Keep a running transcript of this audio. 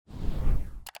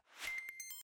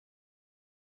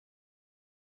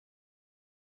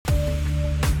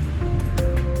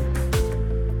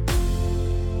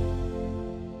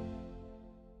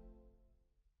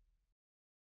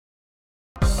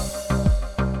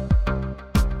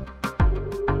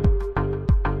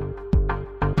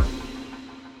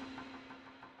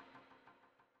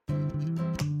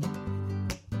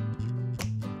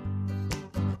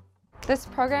This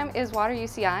program is Water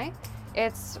UCI.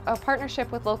 It's a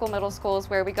partnership with local middle schools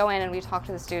where we go in and we talk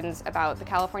to the students about the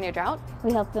California drought.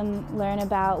 We help them learn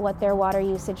about what their water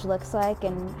usage looks like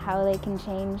and how they can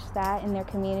change that in their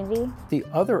community. The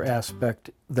other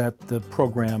aspect that the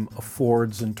program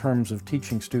affords in terms of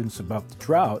teaching students about the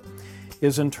drought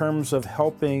is in terms of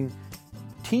helping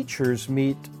teachers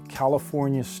meet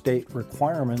California state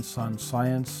requirements on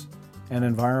science and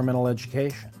environmental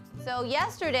education. So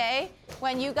yesterday,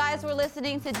 when you guys were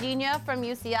listening to Gina from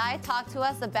UCI talk to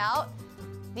us about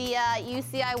the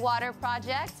UCI Water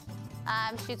Project,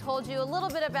 she told you a little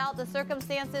bit about the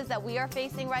circumstances that we are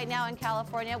facing right now in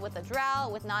California with the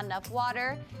drought, with not enough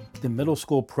water. The middle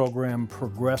school program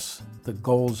progresses the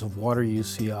goals of Water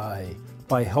UCI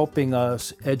by helping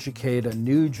us educate a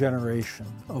new generation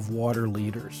of water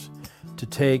leaders to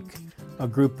take a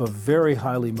group of very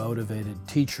highly motivated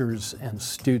teachers and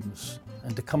students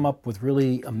and to come up with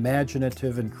really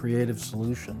imaginative and creative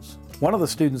solutions. One of the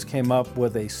students came up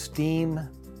with a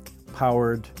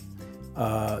steam-powered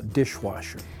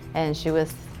dishwasher. And she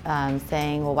was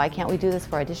saying, well, why can't we do this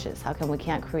for our dishes? How come we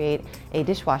can't create a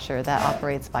dishwasher that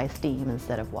operates by steam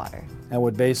instead of water? And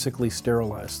would basically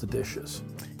sterilize the dishes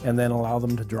and then allow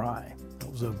them to dry.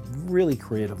 It was a really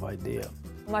creative idea.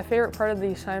 My favorite part of the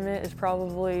assignment is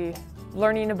probably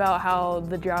learning about how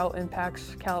the drought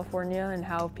impacts California and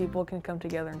how people can come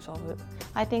together and solve it.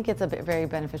 I think it's a very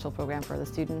beneficial program for the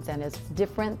students, and it's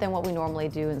different than what we normally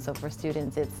do, and so for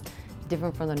students it's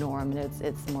different from the norm, and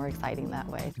it's more exciting that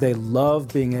way. They love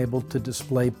being able to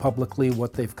display publicly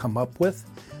what they've come up with.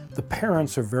 The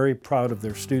parents are very proud of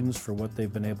their students for what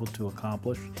they've been able to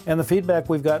accomplish. And the feedback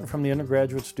we've gotten from the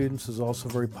undergraduate students is also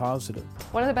very positive.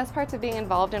 One of the best parts of being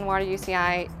involved in Water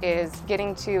UCI is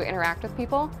getting to interact with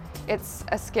people. It's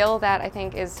a skill that I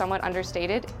think is somewhat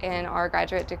understated in our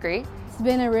graduate degree. It's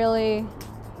been a really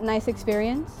nice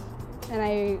experience, and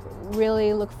I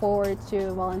really look forward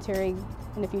to volunteering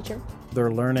in the future.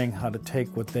 They're learning how to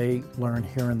take what they learn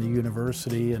here in the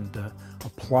university and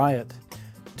apply it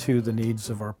to the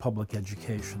needs of our public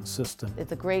education system.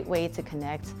 It's a great way to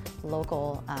connect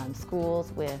local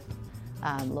schools with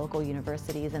local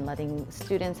universities and letting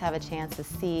students have a chance to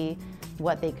see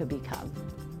what they could become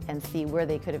and see where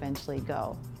they could eventually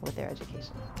go with their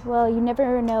education. Well, you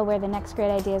never know where the next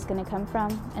great idea is going to come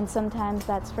from, and sometimes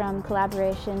that's from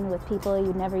collaboration with people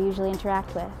you'd never usually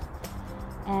interact with.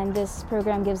 And this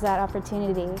program gives that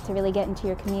opportunity to really get into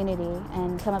your community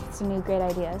and come up with some new great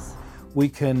ideas. We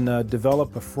can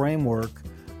develop a framework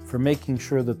for making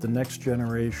sure that the next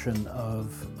generation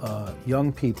of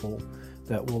young people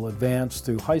that will advance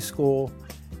through high school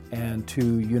and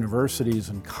to universities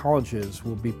and colleges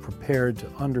will be prepared to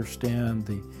understand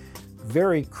the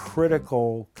very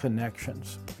critical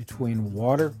connections between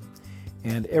water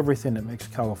and everything that makes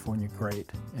California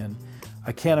great. And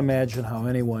I can't imagine how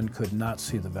anyone could not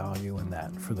see the value in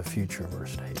that for the future of our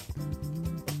state.